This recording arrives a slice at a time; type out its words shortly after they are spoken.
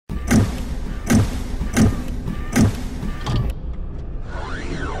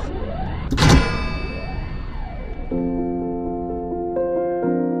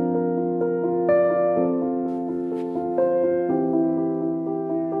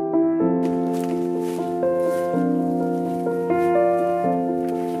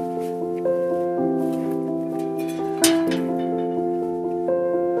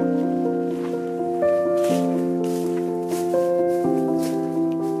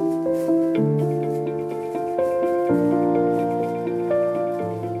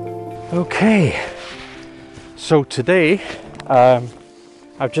Okay, so today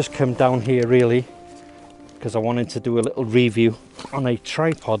I've just come down here really because I wanted to do a little review on a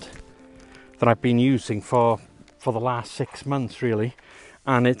tripod that I've been using for the last 6 months really,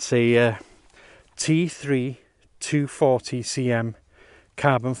 and it's a T3240CM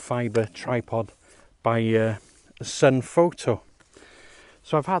Carbon Fibre tripod by Sunwayphoto.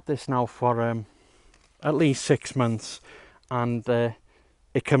 So I've had this now for at least 6 months, and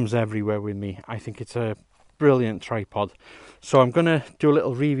it comes everywhere with me. I think it's a brilliant tripod. So I'm going to do a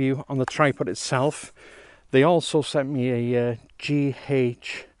little review on the tripod itself. They also sent me a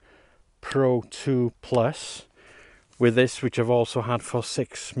GHPro II Plus with this, which I've also had for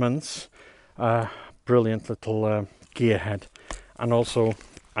 6 months. Brilliant little gear head. And also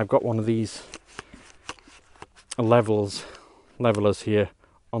I've got one of these levelers here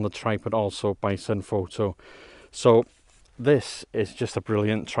on the tripod, also by Sunwayphoto. So this is just a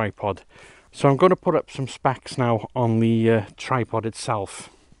brilliant tripod. So I'm going to put up some specs now on the tripod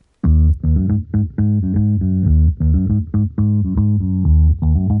itself.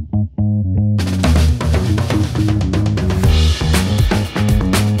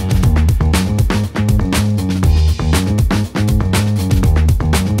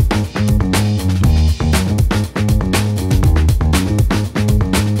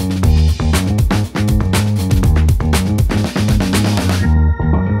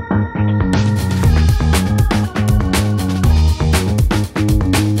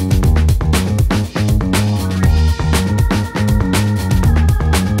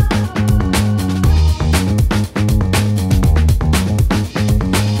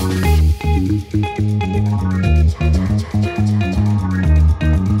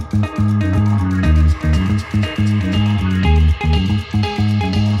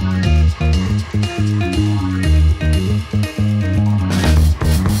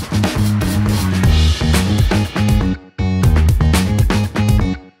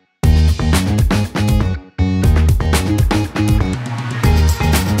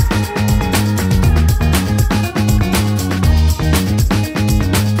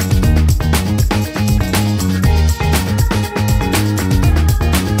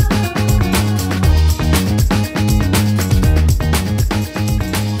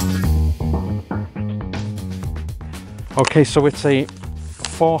 Okay, so it's a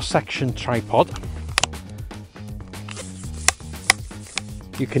 4-section tripod.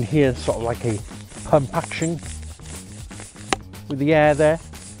 You can hear sort of like a pump action with the air there.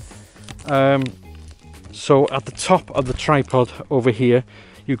 So at the top of the tripod over here,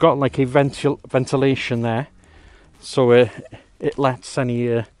 you've got like a ventilation there, so it lets any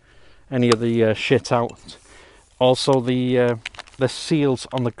of the shit out. Also the seals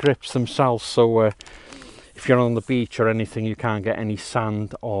on the grips themselves, so if you're on the beach or anything, you can't get any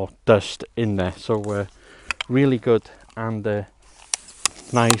sand or dust in there. So really good and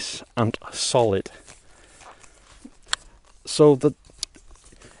nice and solid. So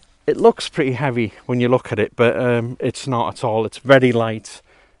it looks pretty heavy when you look at it, but it's not at all. It's very light,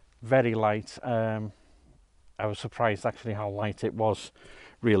 very light. I was surprised actually how light it was,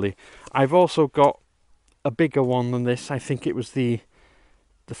 really. I've also got a bigger one than this. I think it was the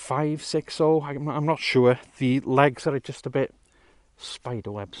 560, I'm not sure. The legs are just a bit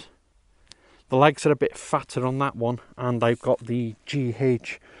spider webs. The legs are a bit fatter on that one, and I've got the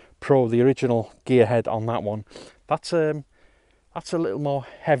GH-PROII, the original gear head on that one. That's a little more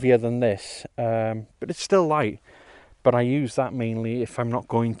heavier than this, but it's still light. But I use that mainly if I'm not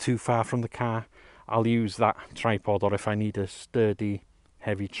going too far from the car. I'll use that tripod, or if I need a sturdy,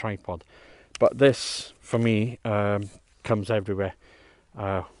 heavy tripod. But this, for me, comes everywhere.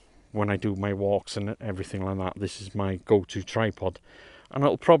 When I do my walks and everything like that, this is my go-to tripod, and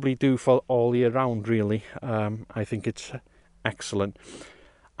it'll probably do for all year round really. I think it's excellent.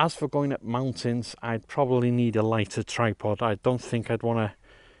 As for going up mountains, I'd probably need a lighter tripod. I don't think I'd want to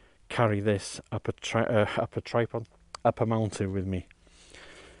carry this up a mountain with me.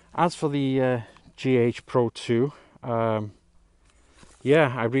 As for the GHPro II,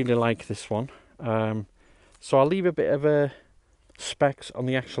 yeah, I really like this one. So I'll leave a bit of a specs on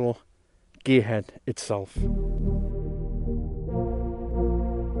the actual gear head itself.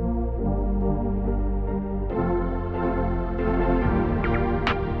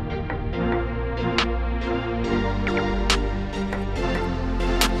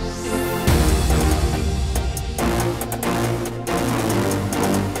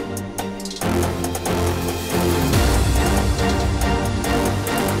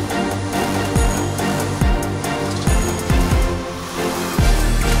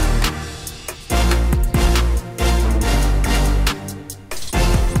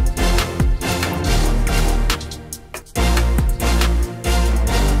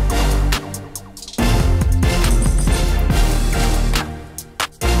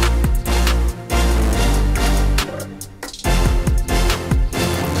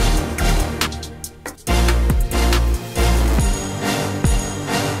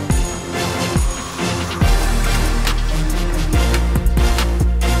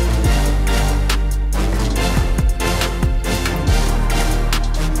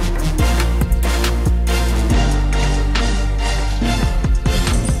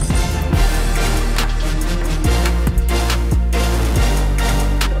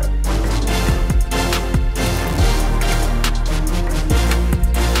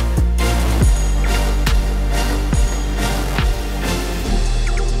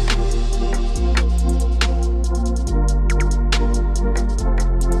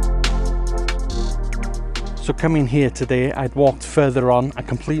 So coming here today, I'd walked further on. I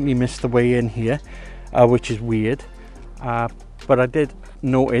completely missed the way in here, which is weird. But I did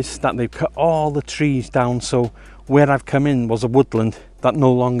notice that they've cut all the trees down, so where I've come in was a woodland that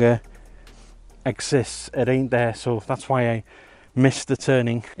no longer exists. It ain't there, so that's why I missed the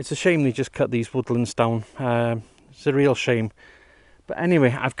turning. It's a shame they just cut these woodlands down. It's a real shame. But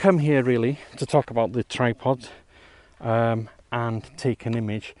anyway, I've come here really to talk about the tripod and take an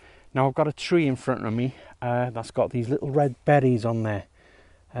image. Now I've got a tree in front of me that's got these little red berries on there.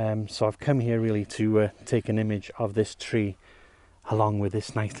 So I've come here really to take an image of this tree along with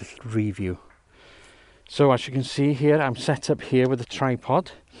this nice little review. So as you can see here, I'm set up here with a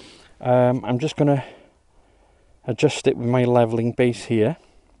tripod. I'm just going to adjust it with my leveling base here.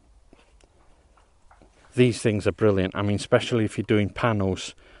 These things are brilliant. I mean, especially if you're doing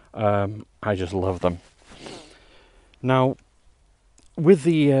panos, I just love them. Now, with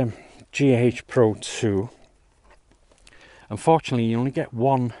the GHPro II, unfortunately, you only get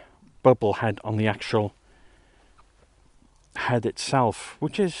one bubble head on the actual head itself,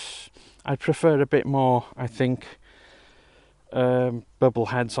 which is, I'd prefer a bit more, I think, bubble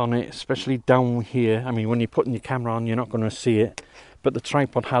heads on it, especially down here. I mean, when you're putting your camera on, you're not going to see it, but the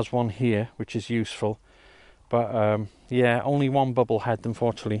tripod has one here, which is useful. But yeah, only one bubble head,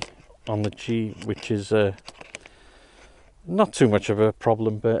 unfortunately, on the G, which is not too much of a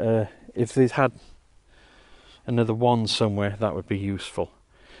problem, but if they had another one somewhere, that would be useful.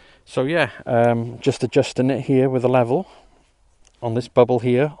 So yeah, just adjusting it here with a level on this bubble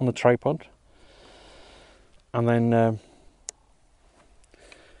here on the tripod, and then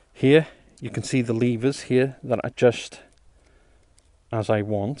here you can see the levers here that I adjust as I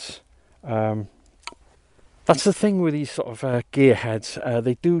want. That's the thing with these sort of gear heads,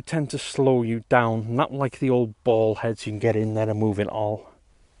 they do tend to slow you down, not like the old ball heads you can get in there and move it all,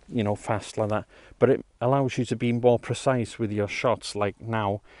 you know, fast like that, but it allows you to be more precise with your shots. Like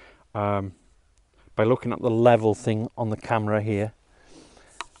now, by looking at the level thing on the camera here,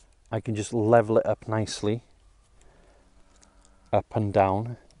 I can just level it up nicely, up and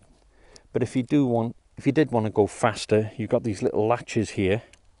down. But if you did want to go faster, you've got these little latches here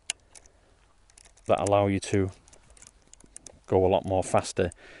that allow you to go a lot more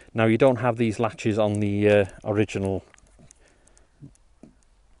faster. Now you don't have these latches on the original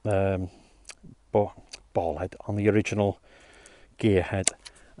ball head, on the original gear head,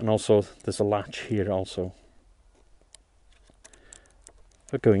 and also there's a latch here also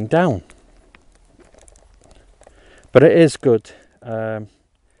for going down. But it is good. It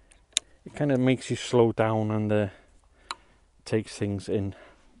kind of makes you slow down and takes things in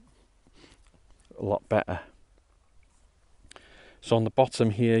a lot better. So on the bottom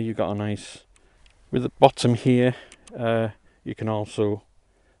here, you got a nice, with the bottom here, you can also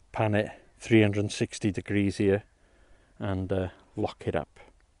pan it 360 degrees here and lock it up.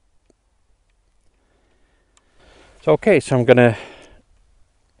 So okay, so I'm gonna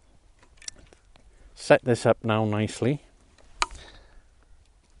set this up now nicely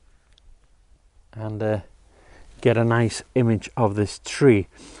and get a nice image of this tree.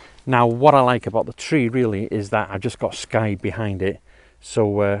 Now what I like about the tree really is that I've just got sky behind it.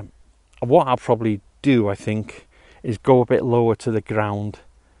 So what I'll probably do, I think, is go a bit lower to the ground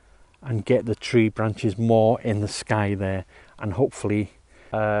and get the tree branches more in the sky there, and hopefully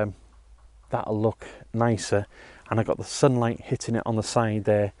that'll look nicer. And I got the sunlight hitting it on the side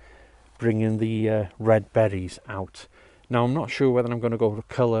there, bringing the red berries out. Now I'm not sure whether I'm going to go to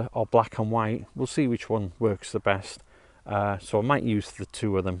colour or black and white. We'll see which one works the best. So I might use the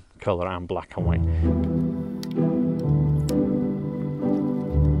two of them, colour and black and white.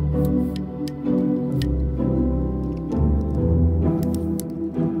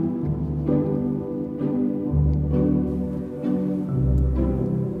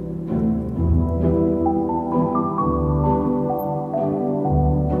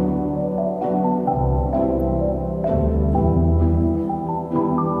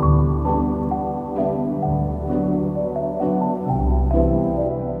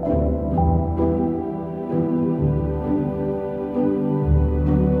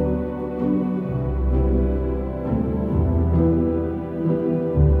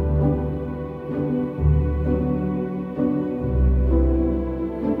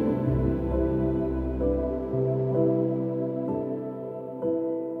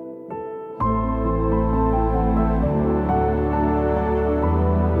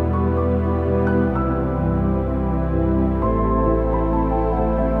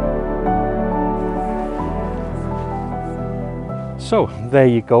 So there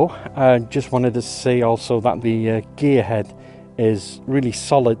you go. Just wanted to say also that the gear head is really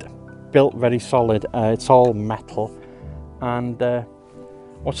solid built very solid. It's all metal, and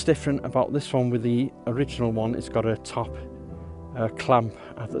what's different about this one with the original one, it's got a top clamp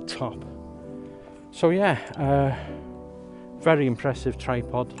at the top. So yeah, very impressive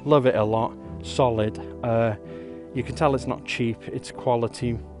tripod, love it a lot, solid. You can tell it's not cheap, it's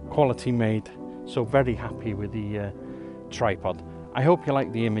quality made, so very happy with the tripod. I hope you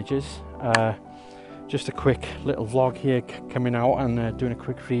like the images. Just a quick little vlog here coming out and doing a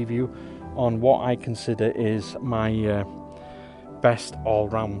quick review on what I consider is my best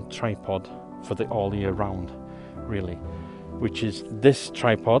all-round tripod for the all year round, really, which is this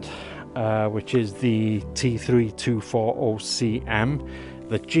tripod, which is the T3240CM,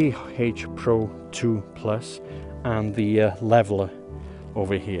 the GHPro II Plus, and the leveler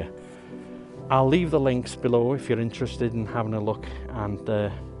over here. I'll leave the links below if you're interested in having a look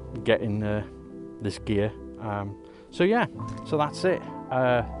and getting this gear. So yeah, so that's it.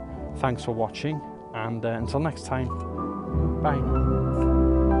 Thanks for watching, and until next time, bye.